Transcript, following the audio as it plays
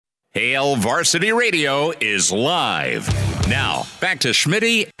Hail Varsity Radio is live. Now, back to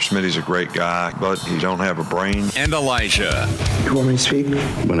Schmitty. Schmitty's a great guy, but he don't have a brain. And Elijah. You want me to speak?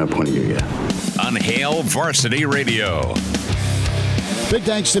 When I point at you, yeah. On Hail Varsity Radio. Big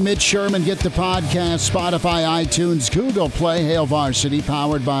thanks to Mitch Sherman. Get the podcast, Spotify, iTunes, Google Play. Hail Varsity,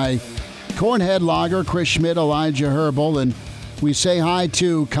 powered by Cornhead Lager, Chris Schmidt, Elijah Herbal. And we say hi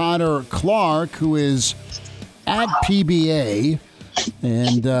to Connor Clark, who is at PBA.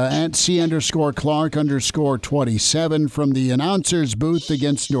 And at C_Clark_27 from the announcer's booth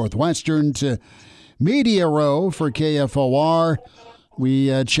against Northwestern to Media Row for KFOR.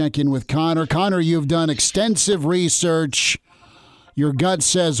 We check in with Connor. Connor, you've done extensive research. Your gut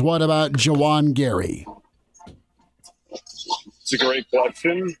says what about Juwan Gary? It's a great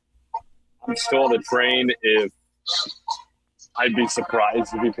question. I'm still on the train if I'd be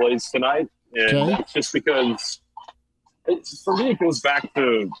surprised if he plays tonight. And that's just because for me, it goes back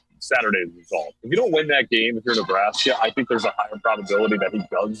to Saturday's result. If you don't win that game, if you're Nebraska, I think there's a higher probability that he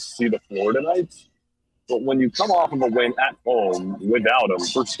does see the floor tonight. But when you come off of a win at home without him,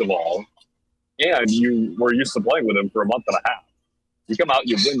 first of all, and you were used to playing with him for a month and a half, you come out,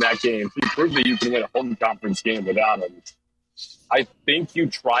 you win that game, you prove that you can win a home conference game without him. I think you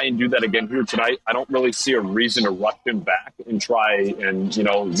try and do that again here tonight. I don't really see a reason to rush him back and try and,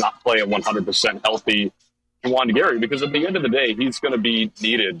 not play a 100% healthy Juwan Gary, because at the end of the day, he's going to be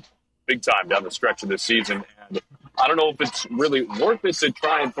needed big time down the stretch of this season. And I don't know if it's really worth it to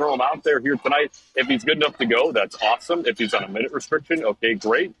try and throw him out there here tonight. If he's good enough to go, that's awesome. If he's on a minute restriction, okay,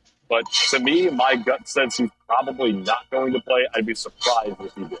 great. But to me, my gut says he's probably not going to play. I'd be surprised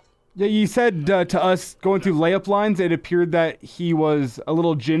if he did. Yeah, you said to us going through layup lines, it appeared that he was a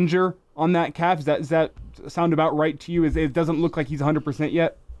little ginger on that calf. Does that sound about right to you? It doesn't look like he's 100%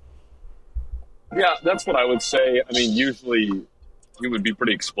 yet? Yeah, that's what I would say. I mean, usually he would be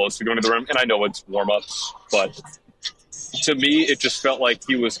pretty explosive going to the rim, and I know it's warm-ups, but to me, it just felt like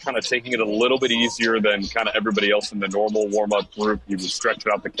he was kind of taking it a little bit easier than kind of everybody else in the normal warm-up group. He was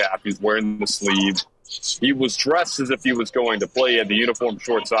stretching out the calf. He was wearing the sleeve. He was dressed as if he was going to play. He had the uniform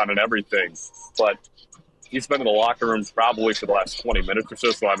shorts on and everything, but he's been in the locker room probably for the last 20 minutes or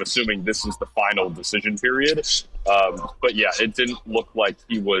so I'm assuming this is the final decision period. But, yeah, it didn't look like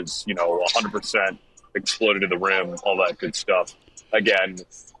he was, 100% exploded to the rim, all that good stuff. Again,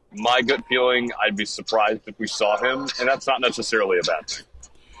 my gut feeling, I'd be surprised if we saw him, and that's not necessarily a bad thing.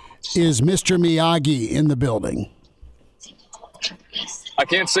 Is Mr. Miyagi in the building? I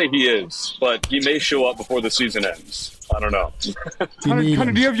can't say he is, but he may show up before the season ends. I don't know.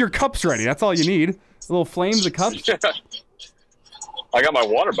 Connor, do you have your cups ready? That's all you need. A little flames of cups? I got my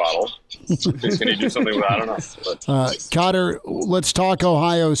water bottle. Can you do something with that? I don't know. Cotter, let's talk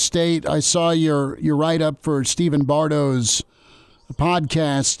Ohio State. I saw your write-up for Stephen Bardo's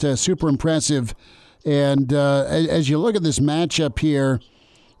podcast. Super impressive. And as you look at this matchup here,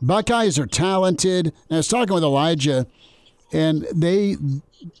 Buckeyes are talented. And I was talking with Elijah, and they,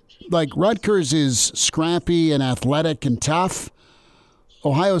 like, Rutgers is scrappy and athletic and tough.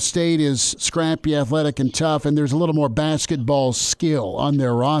 Ohio State is scrappy, athletic, and tough, and there's a little more basketball skill on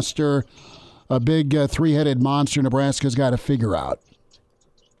their roster. A big three-headed monster Nebraska's got to figure out.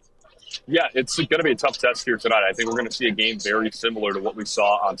 Yeah, it's going to be a tough test here tonight. I think we're going to see a game very similar to what we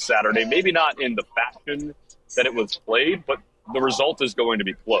saw on Saturday. Maybe not in the fashion that it was played, but the result is going to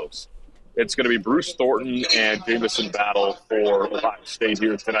be close. It's going to be Bruce Thornton and Jamison battle for Ohio State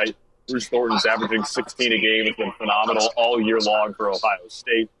here tonight. Bruce Thornton's averaging 16 a game. It's been phenomenal all year long for Ohio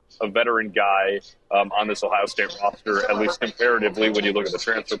State. A veteran guy on this Ohio State roster, at least comparatively when you look at the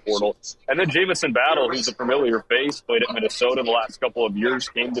transfer portal. And then Jamison Battle, who's a familiar face, played at Minnesota in the last couple of years,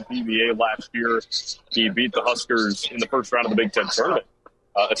 came to PBA last year. He beat the Huskers in the first round of the Big Ten tournament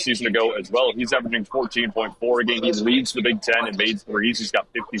a season ago as well. He's averaging 14.4 a game. He leads the Big Ten in made threes. He's got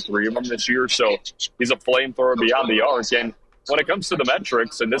 53 of them this year. So he's a flamethrower beyond the arc. And when it comes to the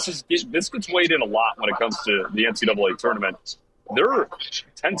metrics, and this gets weighed in a lot when it comes to the NCAA tournament, they're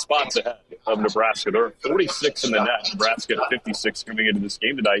 10 spots ahead of Nebraska. They're 46 in the net. Nebraska at 56 coming into this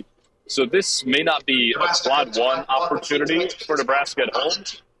game tonight. So this may not be a quad one opportunity for Nebraska at home,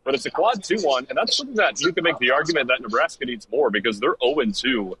 but it's a quad 2-1, and that's something that you can make the argument that Nebraska needs more because they're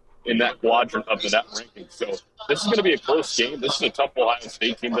 0-2 in that quadrant of the net ranking. So this is going to be a close game. This is a tough Ohio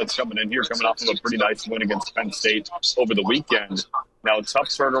State team that's coming in here, coming off of a pretty nice win against Penn State over the weekend. Now, a tough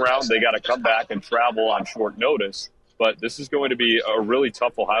turnaround. They got to come back and travel on short notice. But this is going to be a really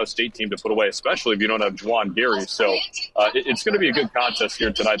tough Ohio State team to put away, especially if you don't have Juwan Gary. So it's going to be a good contest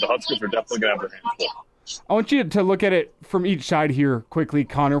here tonight. The Huskers are definitely going to have their hands full. I want you to look at it from each side here quickly,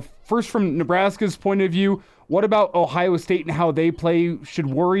 Connor. first from Nebraska's point of view, what about Ohio State and how they play should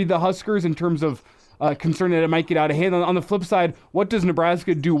worry the Huskers in terms of concern that it might get out of hand? On the flip side, what does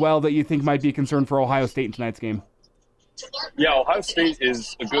Nebraska do well that you think might be a concern for Ohio State in tonight's game? Yeah, Ohio State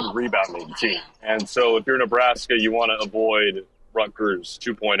is a good rebounding team. And so if you're Nebraska, you want to avoid Rutgers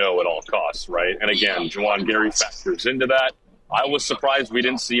 2.0 at all costs, right? And again, Juwan Gary factors into that. I was surprised we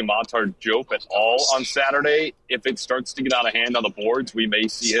didn't see Montar Jope at all on Saturday. If it starts to get out of hand on the boards, we may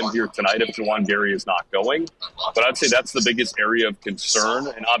see him here tonight if Juwan Gary is not going. But I'd say that's the biggest area of concern.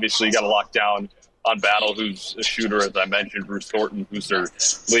 And obviously you got to lock down on Battle, who's a shooter, as I mentioned, Bruce Thornton, who's their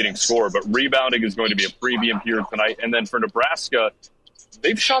leading scorer. But rebounding is going to be a premium here tonight. And then for Nebraska,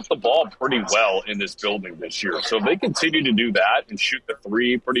 they've shot the ball pretty well in this building this year. So if they continue to do that and shoot the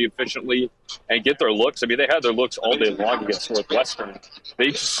three pretty efficiently and get their looks, I mean, they had their looks all day long against Northwestern. They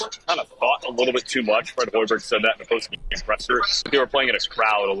just kind of thought a little bit too much. Fred Hoiberg said that in the post-game presser. They were playing in a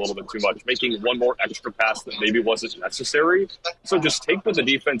crowd a little bit too much, making one more extra pass that maybe wasn't necessary. So just take what the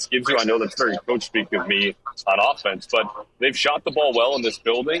defense gives you. I know that's very coach speak of me on offense, but they've shot the ball well in this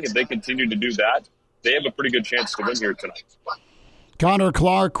building. If they continue to do that, they have a pretty good chance to win here tonight. Connor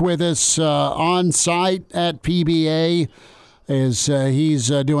Clark with us on site at PBA as he's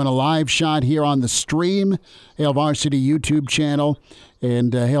doing a live shot here on the stream, Hail Varsity YouTube channel,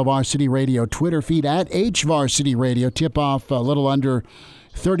 and Hail Varsity Radio Twitter feed at HVarsity Radio. Tip-off a little under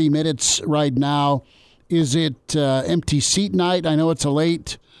 30 minutes right now. Is it empty seat night? I know it's a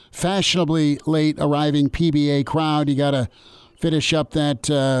fashionably late arriving PBA crowd. You got to finish up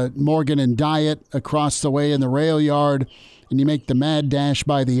that Morgan and Diet across the way in the rail yard, and you make the mad dash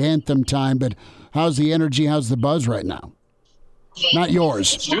by the anthem time. But how's the energy? How's the buzz right now? Not yours.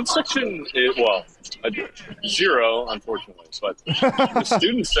 Student section, zero, unfortunately. But the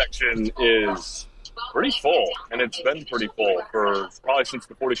student section is pretty full, and it's been pretty full for probably since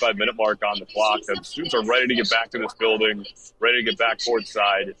the 45-minute mark on the clock. The students are ready to get back to this building, ready to get back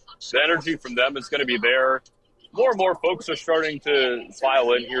courtside. The energy from them is going to be there. More and more folks are starting to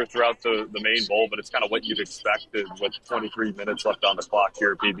file in here throughout the main bowl, but it's kind of what you'd expect with 23 minutes left on the clock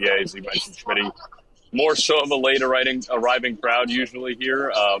here at PBA, as you mentioned, Schmitty. More so of a late arriving crowd usually here,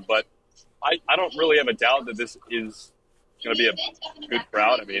 but I don't really have a doubt that this is going to be a good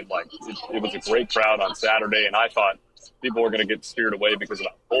crowd. I mean, it was a great crowd on Saturday, and I thought people were going to get steered away because of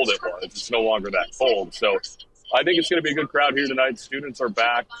how cold it was. It's no longer that cold, so I think it's going to be a good crowd here tonight. Students are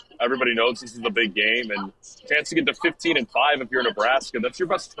back. Everybody knows this is a big game, and chance to get to 15-5 if you're Nebraska. That's your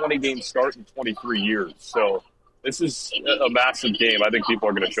best 20-game start in 23 years. So this is a massive game. I think people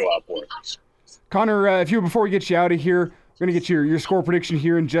are going to show up for it. Connor, before we get you out of here, we're going to get your score prediction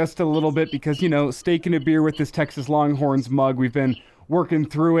here in just a little bit because, steak and a beer with this Texas Longhorns mug. We've been working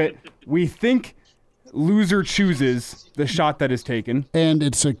through it. We think loser chooses the shot that is taken. And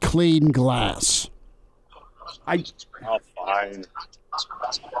it's a clean glass. Fine.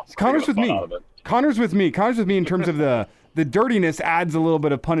 Connor's with me. Connor's with me in terms of the dirtiness adds a little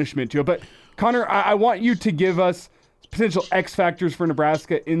bit of punishment to it. But Connor, I want you to give us potential X factors for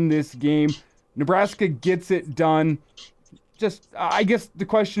Nebraska in this game. Nebraska gets it done. I guess the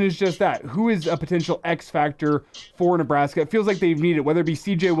question is just that. Who is a potential X factor for Nebraska? It feels like they've needed, whether it be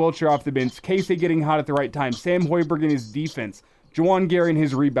C.J. Wilcher off the bench, Casey getting hot at the right time, Sam Hoiberg in his defense, Juwan Gary and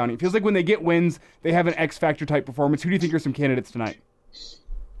his rebounding. It feels like when they get wins, they have an X factor type performance. Who do you think are some candidates tonight?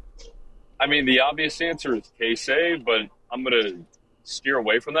 I mean, the obvious answer is Casey, but I'm going to steer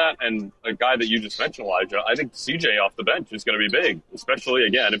away from that. And a guy that you just mentioned, Elijah, I think CJ off the bench is going to be big, especially,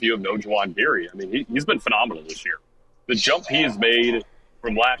 again, if you have no Juwan Gary. I mean, he's been phenomenal this year. The jump he has made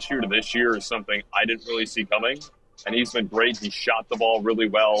from last year to this year is something I didn't really see coming, and he's been great. He shot the ball really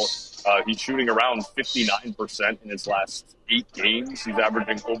well. He's shooting around 59% in his last 8 games. He's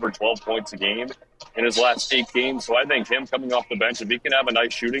averaging over 12 points a game in his last 8 games. So I think him coming off the bench, if he can have a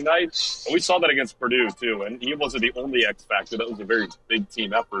nice shooting night, and we saw that against Purdue too, and he wasn't the only X factor. That was a very big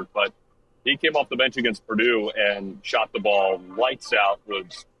team effort, but he came off the bench against Purdue and shot the ball lights out,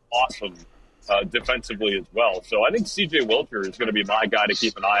 was awesome defensively as well. So I think C.J. Wilcher is going to be my guy to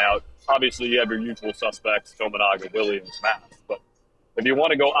keep an eye out. Obviously, you have your usual suspects, Tominaga, Williams, Math. But if you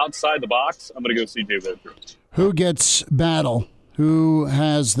want to go outside the box, I'm going to go C.J. Wilcher. Who gets battle? Who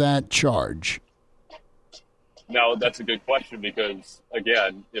has that charge? Now, that's a good question because,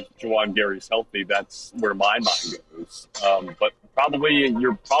 again, if Juwan Gary's healthy, that's where my mind goes. But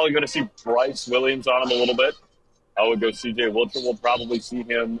you're probably going to see Bryce Williams on him a little bit. I would go C.J. Wilcher. We'll probably see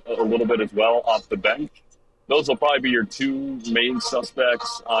him a little bit as well off the bench. Those will probably be your 2 main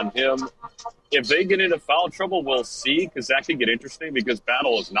suspects on him. If they get into foul trouble, we'll see, because that can get interesting because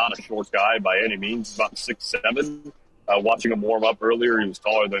Battle is not a short guy by any means. He's about 6'7". Watching him warm up earlier, he was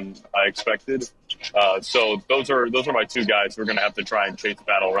taller than I expected. So those are my two guys who are going to have to try and chase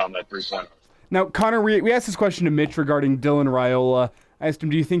battle around that 3-point. Now, Connor, we asked this question to Mitch regarding Dylan Raiola. I asked him,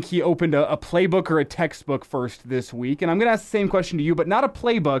 do you think he opened a playbook or a textbook first this week? And I'm going to ask the same question to you, but not a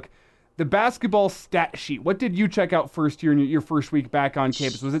playbook. The basketball stat sheet. What did you check out first here in your first week back on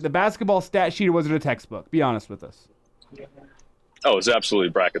campus? Was it the basketball stat sheet or was it a textbook? Be honest with us. Oh, it's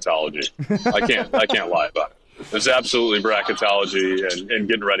absolutely bracketology. I can't lie about it. It's absolutely bracketology and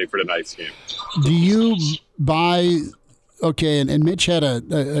getting ready for tonight's game. Do you buy? Okay, and Mitch had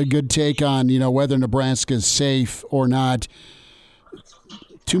a good take on whether Nebraska's safe or not.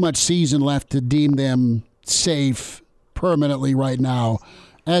 Too much season left to deem them safe permanently right now.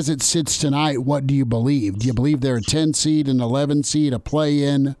 As it sits tonight, what do you believe? Do you believe they're a 10 seed, an 11 seed, a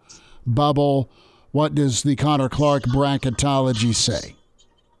play-in, bubble? What does the Connor Clark bracketology say?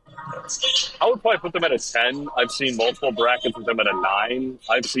 I would probably put them at a 10. I've seen multiple brackets with them at a 9.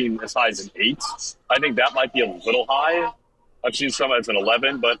 I've seen as high as an 8. I think that might be a little high. I've seen some as an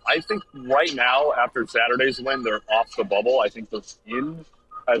 11, but I think right now, after Saturday's win, they're off the bubble. I think they're in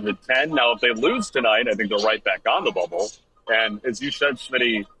as a 10. Now, if they lose tonight, I think they're right back on the bubble. And as you said,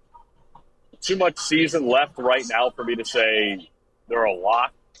 Smitty, too much season left right now for me to say there are a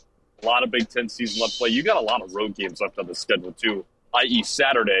lot of Big Ten season left to play. You got a lot of road games left on the schedule too, i.e.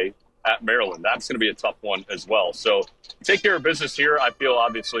 Saturday at Maryland. That's going to be a tough one as well. So take care of business here. I feel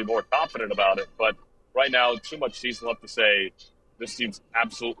obviously more confident about it, but right now, too much season left to say this team's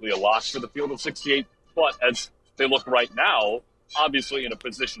absolutely a lock for the field of 68. But as they look right now, obviously in a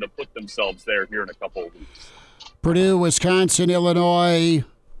position to put themselves there here in a couple of weeks. Purdue, Wisconsin, Illinois,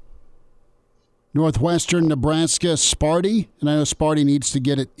 Northwestern, Nebraska, Sparty. And I know Sparty needs to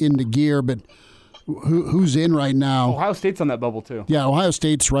get it into gear, but who's in right now? Ohio State's on that bubble too. Yeah, Ohio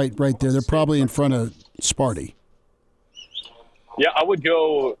State's right there. They're probably in front of Sparty. Yeah, I would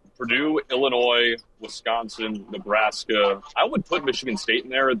go Purdue, Illinois, Wisconsin, Nebraska. I would put Michigan State in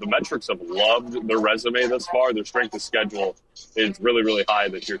there. The metrics have loved their resume thus far. Their strength of schedule is really, really high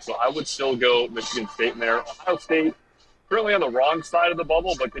this year. So I would still go Michigan State in there. Ohio State, currently on the wrong side of the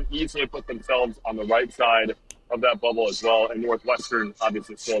bubble, but can easily put themselves on the right side of that bubble as well. And Northwestern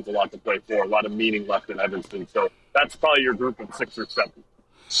obviously still has a lot to play for, a lot of meaning left in Evanston. So that's probably your group of 6 or 7.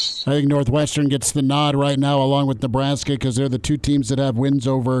 I think Northwestern gets the nod right now along with Nebraska because they're the two teams that have wins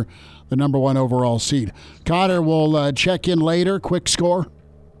over the number 1 overall seed. Connor will check in later. Quick score.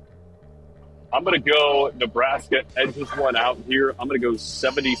 I'm going to go Nebraska edges one out here. I'm going to go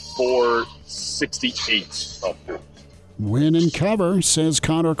 74-68. Win and cover, says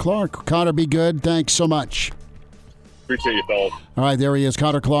Connor Clark. Connor, be good. Thanks so much. Appreciate you, fellas. All right, there he is,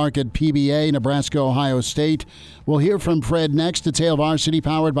 Connor Clark at PBA, Nebraska-Ohio State. We'll hear from Fred next. It's Hail Varsity,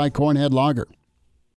 powered by Cornhead Lager.